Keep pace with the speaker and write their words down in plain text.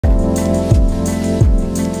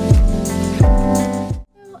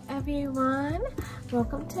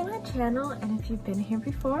Welcome to my channel, and if you've been here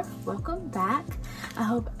before, welcome back. I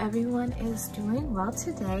hope everyone is doing well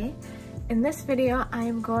today. In this video, I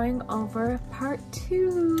am going over part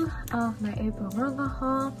 2 of my April manga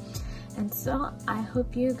haul, and so I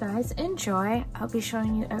hope you guys enjoy. I'll be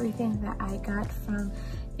showing you everything that I got from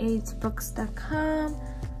AbeBooks.com,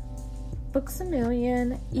 Books A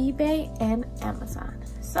Million, eBay, and Amazon.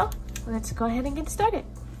 So let's go ahead and get started.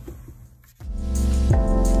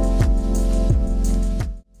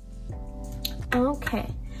 Okay,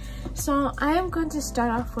 so I am going to start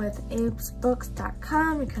off with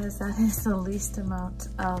AbeBooks.com because that is the least amount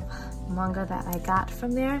of manga that I got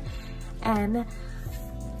from there. And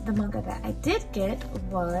the manga that I did get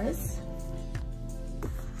was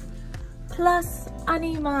Plus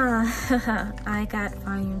Anima. I got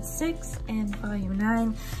volume 6 and volume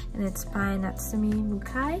 9, and it's by Natsumi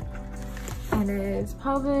Mukai. And it is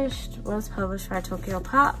was published by Tokyo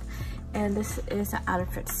Pop. And this is an out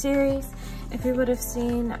of print series. If you would have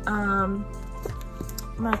seen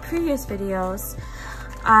my previous videos,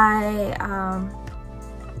 I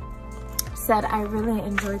said I really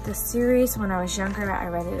enjoyed this series when I was younger. I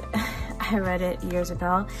read it years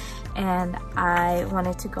ago, and I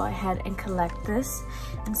wanted to go ahead and collect this.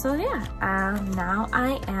 And so yeah, now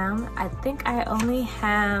I think I only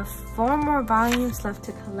have 4 more volumes left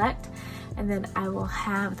to collect, and then I will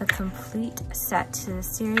have the complete set to the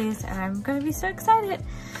series, and I'm gonna be so excited.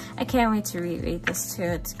 I can't wait to reread this too.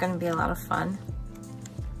 It's gonna be a lot of fun.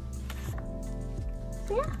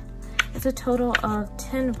 So yeah, it's a total of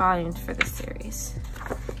 10 volumes for the series,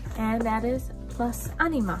 and that is Plus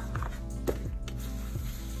Anima.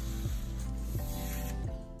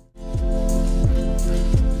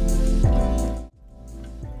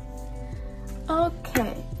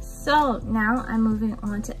 Okay, so now I'm moving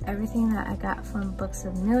on to everything that I got from Books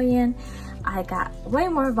A Million. I got way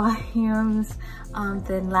more volumes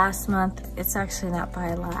than last month. It's actually not by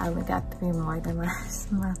a lot. I only got 3 more than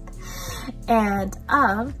last month. And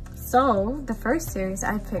so the first series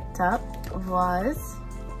I picked up was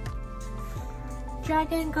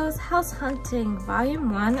Dragon Goes House Hunting Volume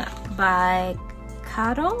 1 by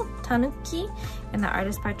Karo Tanuki, and the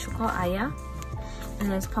artist by Chuko Aya.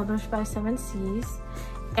 And it's published by 7 Seas.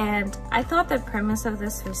 And I thought the premise of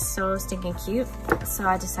this was so stinking cute, so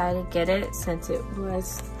I decided to get it since it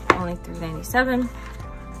was only $3.97.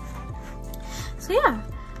 So yeah,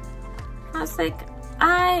 I was like,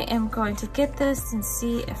 I am going to get this and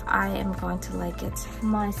see if I am going to like it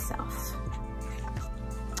myself.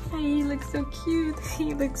 Hey, he looks so cute.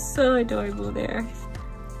 He looks so adorable there.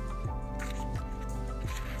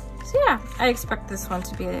 So yeah, I expect this one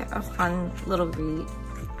to be a fun little read.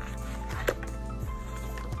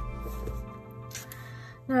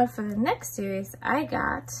 Now for the next series I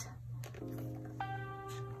got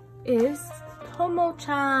is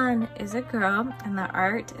Tomo-chan is a Girl, and the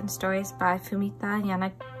art and stories by Fumita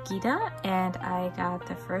Yanagida, and I got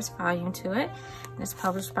the first volume to it, and it's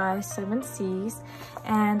published by 7 Seas.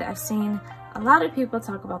 And I've seen a lot of people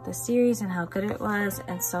talk about this series and how good it was,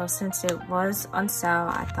 and so since it was on sale,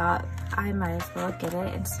 I thought I might as well get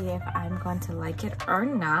it and see if I'm going to like it or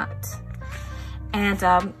not. And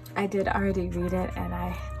I did already read it, and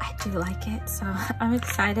I do like it, so I'm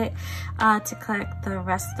excited to collect the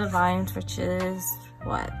rest of the volumes, which is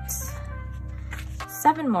what,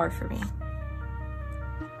 7 more for me.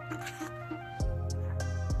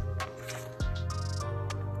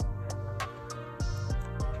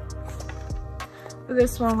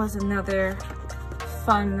 This one was another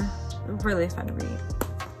fun, really fun read.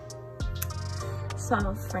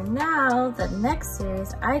 So for now, the next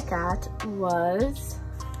series I got was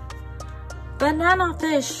Banana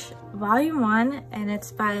Fish Volume 1, and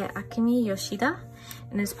it's by Akemi Yoshida,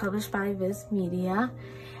 and it's published by Viz Media.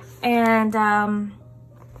 And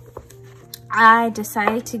I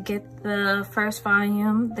decided to get the first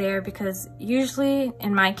volume there because usually,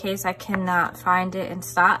 in my case, I cannot find it in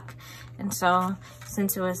stock. And so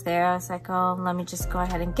since it was there, I was like, oh, let me just go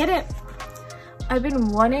ahead and get it. I've been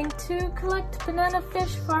wanting to collect Banana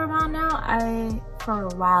Fish for a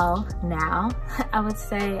while now. I would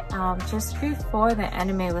say just before the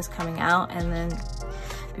anime was coming out, and then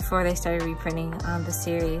before they started reprinting the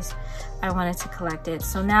series, I wanted to collect it.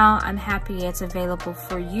 So now I'm happy it's available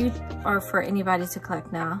for you or for anybody to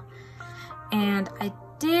collect now. And I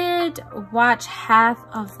did watch half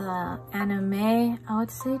of the anime, I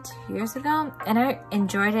would say 2 years ago, and I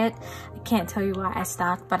enjoyed it. I can't tell you why I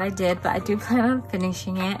stopped, but I did, but I do plan on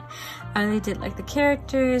finishing it. I really did like the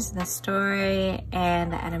characters, the story,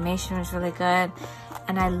 and the animation was really good.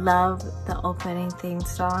 And I love the opening theme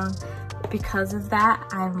song. Because of that,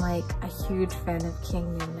 I'm like a huge fan of King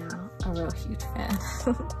Yu now. a real huge fan.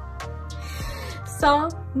 So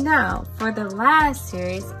now for the last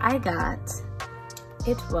series I got,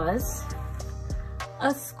 it was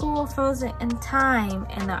A School Frozen in Time,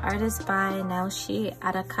 and the artist by Naoshi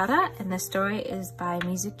Arakara, and the story is by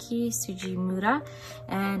Mizuki Sujimura.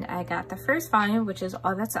 And I got the first volume, which is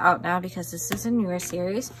all that's out now because this is a newer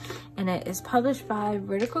series, and it is published by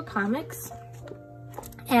Vertical Comics.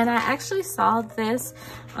 And I actually saw this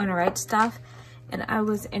on Right Stuff, and I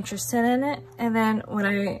was interested in it. And then when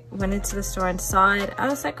I went into the store and saw it, I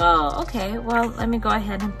was like, oh, okay, well, let me go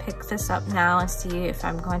ahead and pick this up now and see if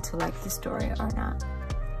I'm going to like the story or not.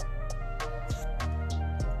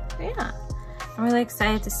 Yeah, I'm really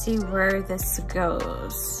excited to see where this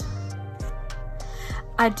goes.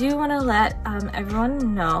 I do want to let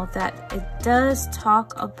everyone know that it does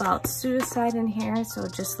talk about suicide in here, so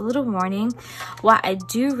just a little warning. What I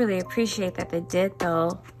do really appreciate that they did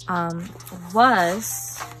though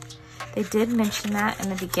was they did mention that in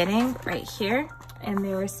the beginning right here, and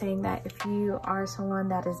they were saying that if you are someone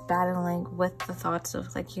that is battling with the thoughts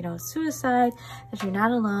of, like, you know, suicide, that you're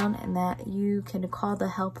not alone and that you can call the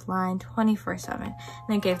helpline 24/7. And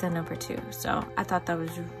they gave the number too, so I thought that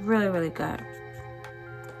was really, really good.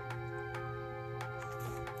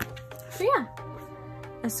 So yeah,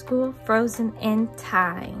 A School Frozen in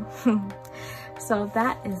Time. So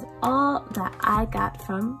that is all that I got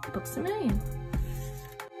from Books A Million.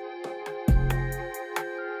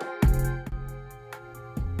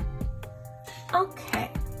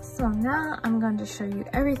 Okay, so now I'm going to show you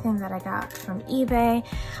everything that I got from eBay.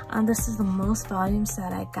 This is the most volumes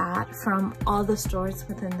that I got from all the stores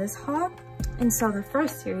within this haul. And so the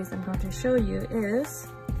first series I'm going to show you is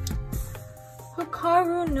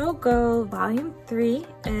Hikaru no Go Volume 3,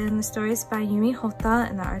 and the story is by Yumi Hota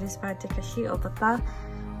and the artist by Takashi Obata.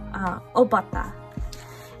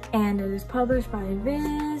 And it is published by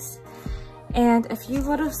Viz. And if you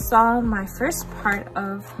would have saw my first part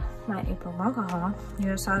of my April manga haul, you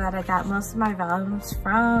would have saw that I got most of my volumes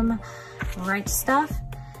from Right Stuff,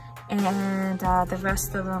 and the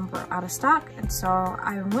rest of them were out of stock. And so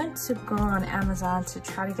I went to go on Amazon to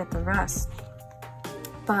try to get the rest.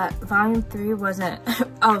 But volume 3 wasn't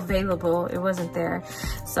available, it wasn't there.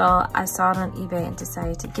 So I saw it on eBay and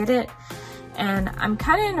decided to get it. And I'm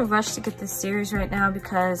kind of in a rush to get this series right now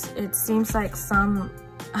because it seems like some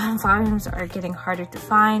volumes are getting harder to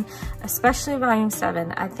find, especially volume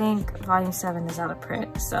 7. I think volume 7 is out of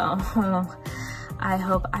print, so I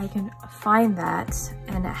hope I can find that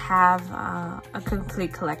and have a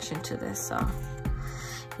complete collection to this. So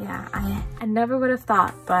yeah, I never would have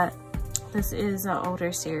thought, but this is an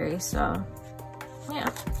older series, so yeah,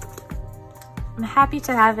 I'm happy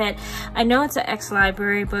to have it. I know it's an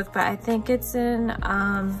ex-library book, but I think it's in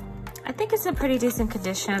pretty decent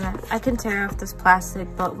condition. I can tear off this plastic,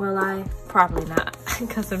 but will I? Probably not,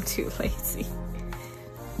 because I'm too lazy.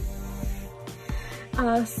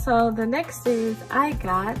 So the next series I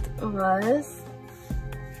got was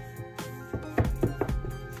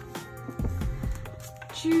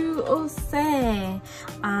Ju-Ose,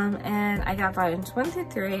 and I got volumes 1 through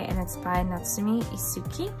 3, and it's by Natsumi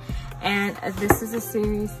Isuki. And this is a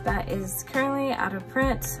series that is currently out of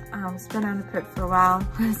print. It's been out of print for a while.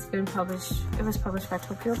 It was published by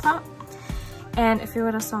Tokyo Pop. And if you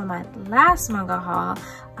would have saw my last manga haul,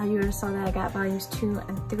 you would have saw that I got volumes 2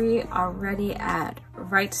 and 3 already at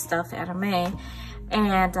Right Stuff Anime.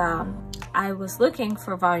 And I was looking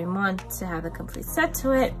for volume 1 to have the complete set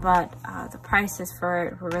to it, but the prices for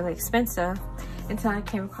it were really expensive until I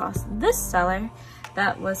came across this seller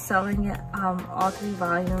that was selling it, all 3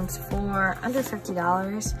 volumes for under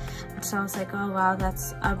 $50. And so I was like, oh wow,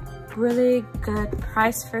 that's a really good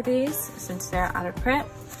price for these since they're out of print.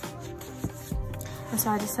 And so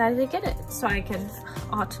I decided to get it so I can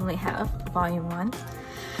ultimately have volume 1.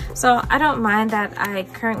 So I don't mind that I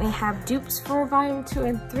currently have dupes for volume 2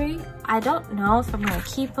 and 3. I don't know if I'm going to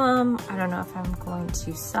keep them. I don't know if I'm going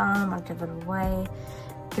to sell them or give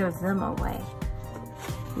them away.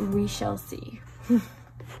 We shall see.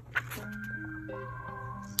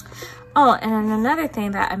 Oh, and another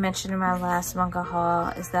thing that I mentioned in my last manga haul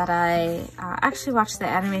is that I actually watched the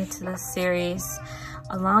anime to this series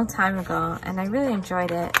a long time ago, and I really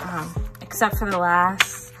enjoyed it, except for the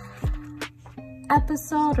last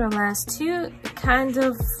episode or last 2.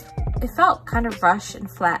 It felt kind of rushed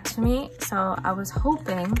and flat to me, so I was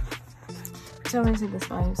hoping, for some reason this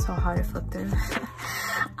volume is so hard to flip through.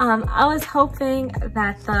 I was hoping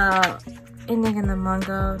that the ending in the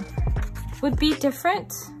manga would be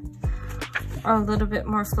different or a little bit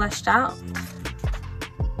more fleshed out.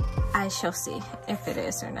 I shall see if it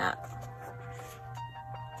is or not.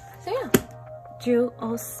 So yeah, Ju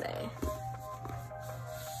Ose.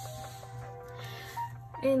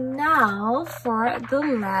 And now for the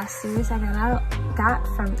last series I got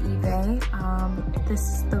from eBay. This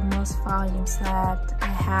is the most volumes that I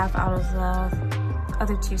have out of the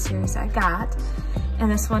other 2 series I got. And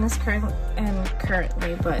this one is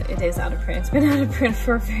currently, but it is out of print. It's been out of print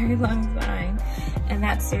for a very long time. And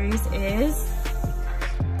that series is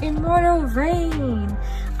Immortal Rain.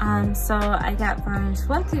 So I got volumes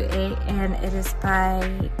 1 through 8, and it is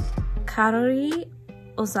by Karori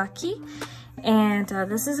Ozaki. And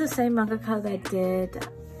this is the same mangaka that did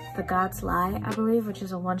The God's Lie, I believe, which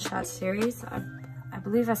is a one-shot series. I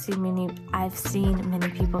believe I've seen many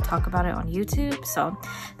people talk about it on YouTube. So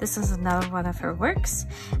this is another one of her works,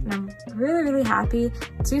 and I'm really happy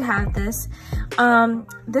to have this.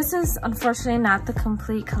 This is unfortunately not the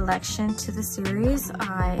complete collection to the series.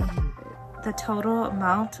 The total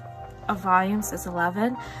amount of volumes is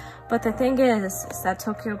 11. But the thing is that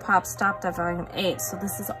Tokyo Pop stopped at volume 8, so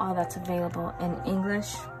this is all that's available in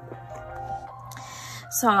English.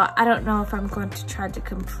 So I don't know if I'm going to try to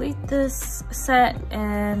complete this set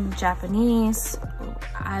in Japanese.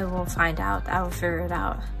 I will find out. I will figure it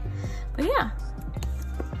out. But yeah,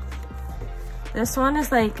 this one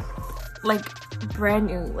is like brand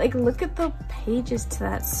new. Like, look at the pages to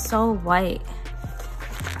that, so white.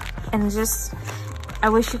 And just, I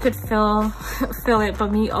wish you could feel it, but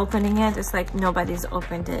me opening it, it's like nobody's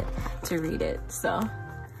opened it to read it. So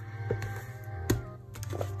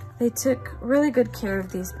they took really good care of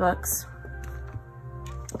these books.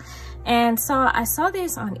 And so I saw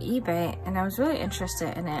these on eBay and I was really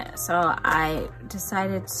interested in it. So I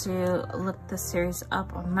decided to look the series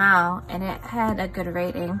up on Mal, and it had a good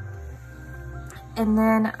rating. And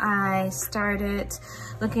then I started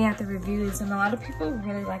looking at the reviews, and a lot of people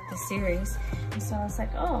really like the series. And so I was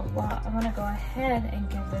like, oh, well, I'm gonna go ahead and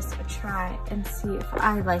give this a try and see if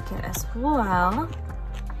I like it as well.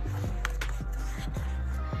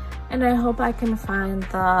 And I hope I can find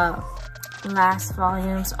the last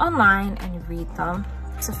volumes online and read them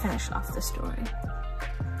to finish off the story.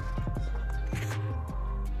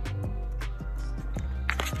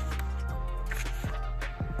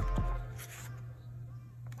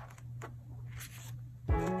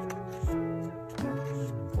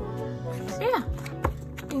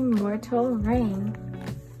 Immortal Rain.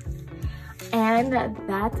 And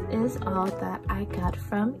that is all that I got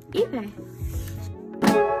from eBay.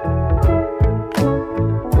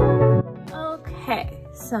 Okay,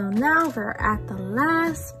 so now we're at the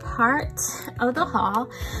last part of the haul.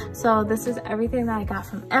 So this is everything that I got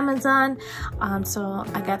from Amazon. So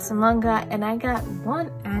I got some manga and I got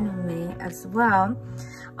one anime as well.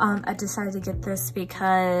 I decided to get this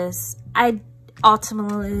because I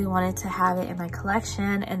ultimately wanted to have it in my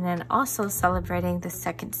collection, and then also celebrating the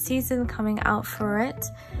 2nd season coming out for it,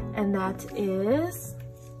 and that is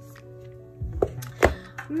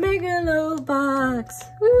Megalobox.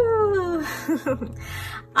 Woo!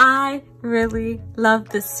 I really love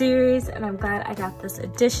this series, and I'm glad I got this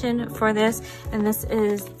edition for this. And this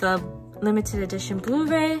is the limited edition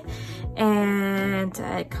Blu-ray, and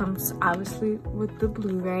it comes obviously with the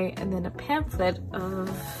Blu-ray and then a pamphlet of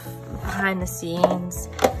behind the scenes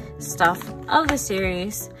stuff of the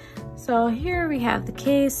series. So here we have the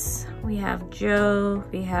case, we have Joe,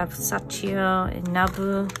 we have Sachio and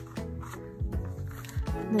Nabu.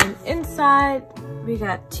 And then inside we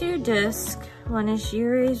got 2 discs, one is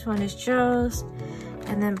Yuri's, one is Joe's,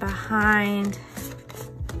 and then behind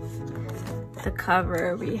the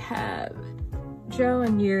cover we have Joe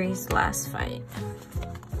and Yuri's last fight.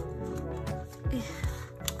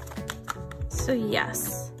 So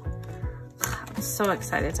yes, I'm so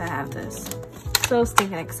excited to have this. So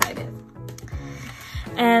stinking excited.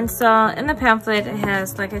 And so in the pamphlet it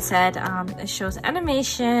has, like I said, it shows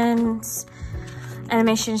animation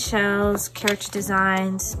shows, character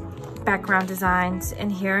designs, background designs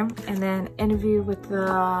in here, and then interview with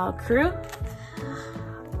the crew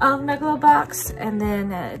of Megalobox, and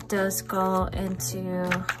then it does go into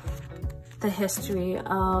the history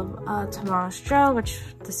of Tomorrow's Joe, which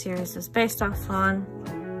the series is based off on.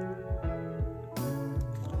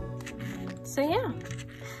 So yeah,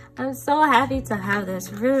 I'm so happy to have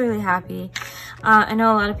this, really happy. I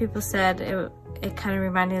know a lot of people said it kind of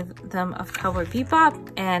reminded them of Cowboy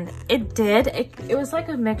Bebop, and it did. It was like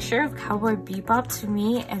a mixture of Cowboy Bebop to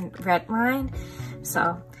me and Redline,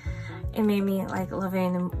 so it made me like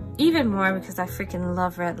loving them even more because I freaking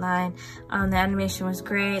love Redline. The animation was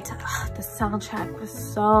great. The soundtrack was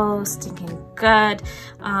so stinking good.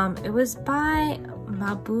 It was by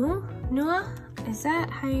Mabu Nua. Is that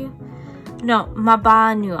how you? No,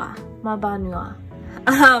 Mabanua.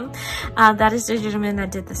 That is the gentleman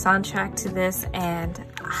that did the soundtrack to this, and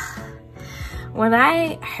when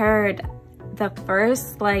I heard the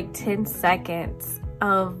first like 10 seconds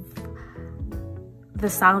of the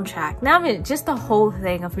soundtrack, now I mean just the whole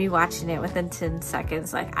thing of me watching it within 10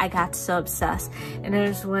 seconds, like I got so obsessed. And it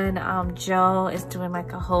was when Joe is doing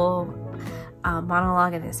like a whole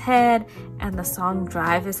monologue in his head and the song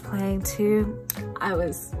Drive is playing too. I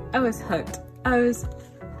was hooked. I was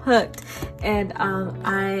hooked. And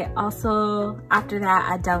I also, after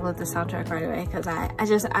that, I downloaded the soundtrack right away because I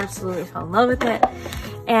just absolutely fell in love with it.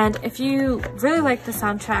 And if you really like the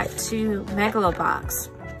soundtrack to Megalobox,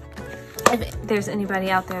 if there's anybody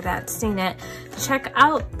out there that's seen it, check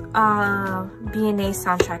out B&A's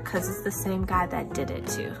soundtrack because it's the same guy that did it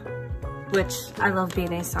too. Which, I love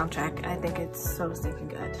B&A's soundtrack. I think it's so stinking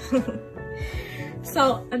good.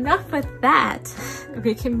 So, enough with that.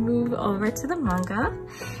 We can move over to the manga.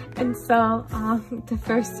 And so, the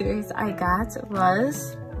first series I got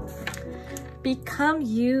was Become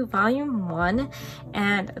You Volume 1.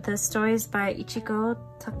 And the story is by Ichigo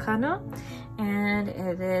Takano. And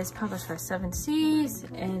it is published by 7 Seas.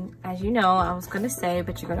 And as you know, I was going to say,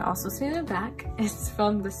 but you're going to also see in the back, it's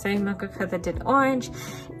from the same mangaka that did Orange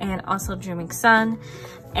and also Dreaming Sun.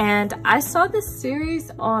 And I saw this series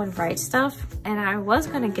on Right Stuff, and I was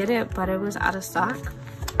going to get it, but it was out of stock.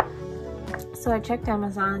 So I checked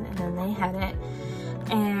Amazon, and then they had it.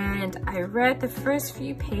 And I read the first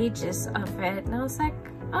few pages of it, and I was like,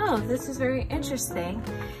 oh, this is very interesting.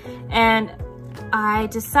 And I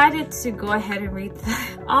decided to go ahead and read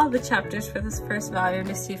all the chapters for this first volume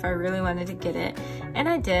to see if I really wanted to get it. And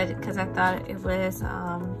I did, because I thought it was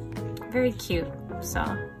very cute. So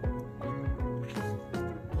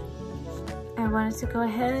I wanted to go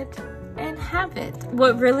ahead and have it.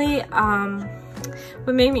 What really,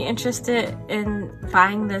 what made me interested in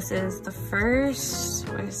buying this is the first,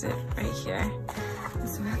 where is it? Right here.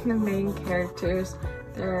 This is one of the main characters.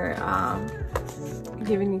 They're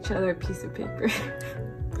giving each other a piece of paper.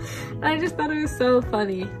 And I just thought it was so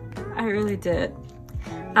funny. I really did.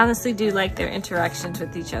 I honestly do like their interactions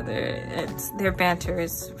with each other. Their banter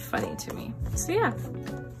is funny to me. So yeah,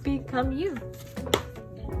 Become You.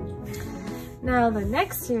 Now the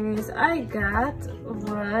next series I got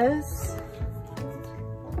was,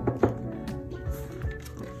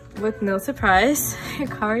 with no surprise,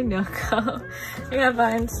 Hikari no Ko. I got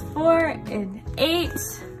volumes 4 and 8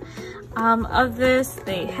 of this.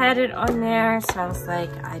 They had it on there, so I was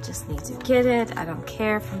like, I just need to get it. I don't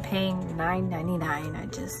care if I'm paying $9.99. I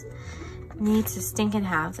just need to stinking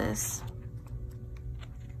have this.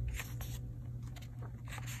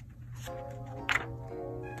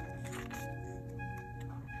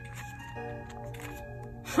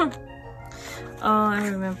 Oh, I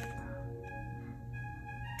remember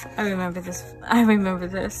this. I remember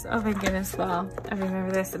this. Oh my goodness, wow. I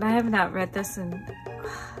remember this. And I have not read this in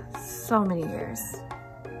so many years.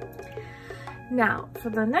 Now, for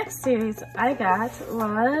the next series I got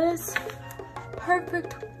was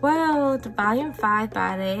Perfect World, Volume 5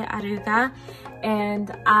 by Rei Aruga.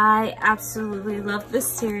 And I absolutely love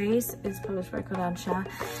this series. It's published by Kodansha.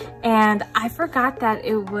 And I forgot that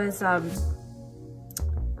it was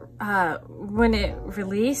when it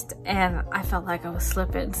released, and I felt like I was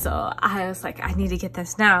slipping, so I was like, I need to get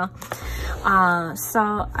this now.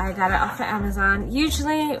 So I got it off of Amazon.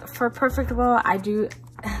 Usually for Perfect World, I do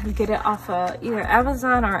get it off of either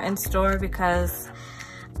Amazon or in store because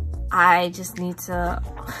I just need to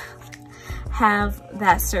have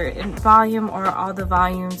that certain volume or all the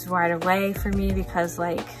volumes right away for me because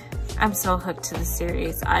like I'm so hooked to the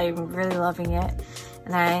series. I'm really loving it,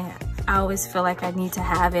 and I always feel like I need to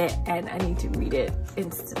have it and I need to read it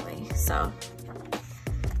instantly. So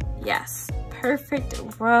yes, Perfect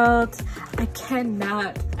World. I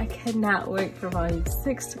cannot wait for volume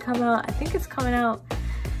 6 to come out. I think it's coming out,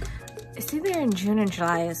 it's either in June or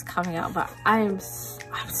July it's coming out, but I'm so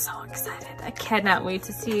excited. I cannot wait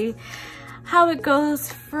to see how it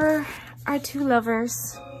goes for our two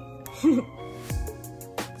lovers.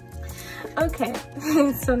 Okay,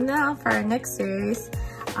 so now for our next series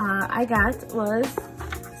I got was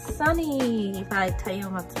Sunny by Taiyo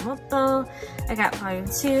Matsumoto. I got volume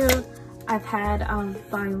 2. I've had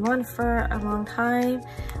volume 1 for a long time.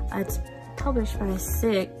 It's published by it's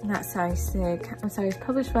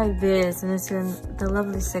published by Viz, and it's in the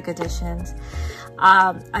lovely SIG editions.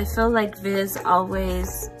 I feel like Viz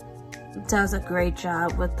always does a great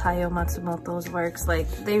job with Taiyo Matsumoto's works. Like,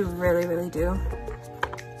 they really do.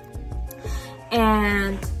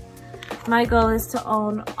 And my goal is to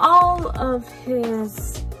own all of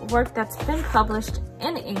his work that's been published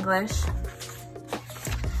in English.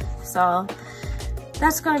 So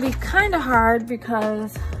That's going to be kind of hard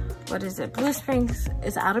because, what is it? Blue Springs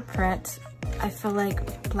is out of print. I feel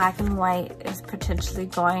like Black and White is potentially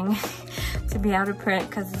going to be out of print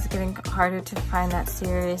because it's getting harder to find that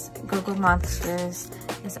series. Google Monsters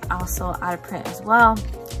is also out of print as well.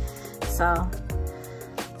 So,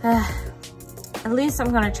 at least I'm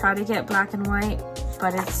going to try to get Black and White,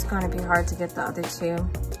 but it's going to be hard to get the other two.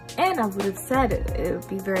 And I would have said it would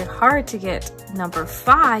be very hard to get number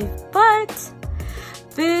 5, but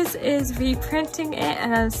Viz is reprinting it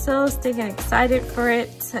and I'm so stinking excited for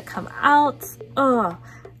it to come out. Oh,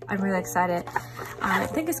 I'm really excited. I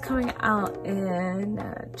think it's coming out in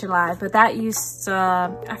July, but that used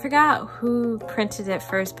I forgot who printed it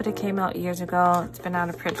first, but it came out years ago. It's been out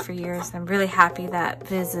of print for years. I'm really happy that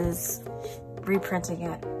Viz is reprinting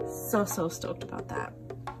it. So stoked about that.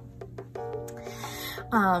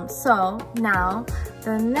 So now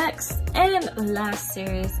the next and last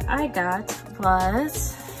series I got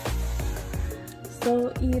was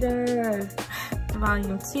Soul Eater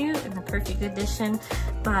Volume 2 in the Perfect Edition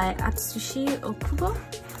by Atsushi Okubo.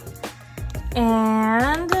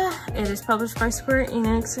 And it is published by Square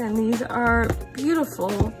Enix, and these are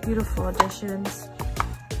beautiful, beautiful editions.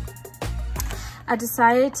 I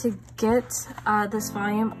decided to get this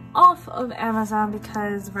volume off of Amazon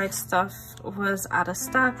because Right Stuff was out of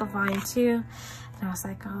stock of volume 2. And I was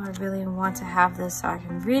like, oh, I really want to have this so I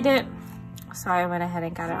can read it. So I went ahead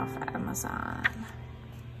and got it off of Amazon.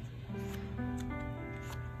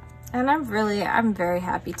 And I'm very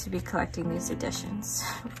happy to be collecting these editions.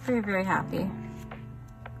 Very, very happy.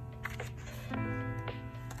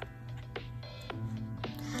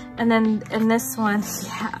 And then in this one,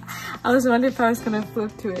 yeah, I was wondering if I was gonna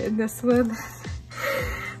flip to it. In this one,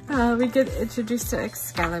 we get introduced to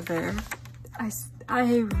Excalibur. I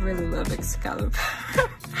really love Excalibur.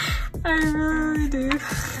 I really do.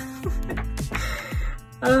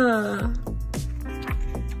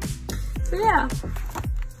 So yeah,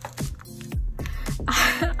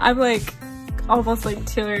 I'm like almost like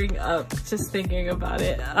tearing up just thinking about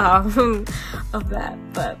it, of that.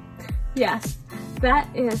 But yes, that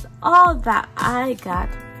is all that I got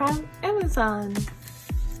from Amazon.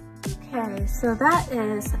 Okay, so that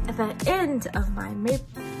is the end of my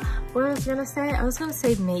what I was gonna say? I was gonna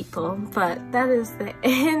say maple, but that is the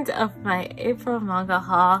end of my April manga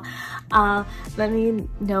haul. Let me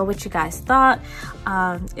know what you guys thought.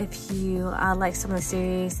 If you like some of the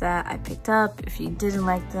series that I picked up, if you didn't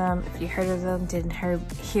like them, if you heard of them, didn't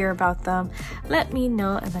hear about them, let me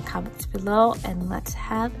know in the comments below and let's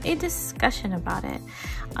have a discussion about it.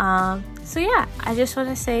 So yeah, I just want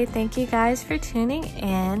to say thank you guys for tuning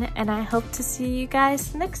in, and I hope to see you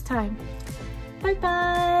guys next time. Bye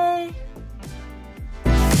bye!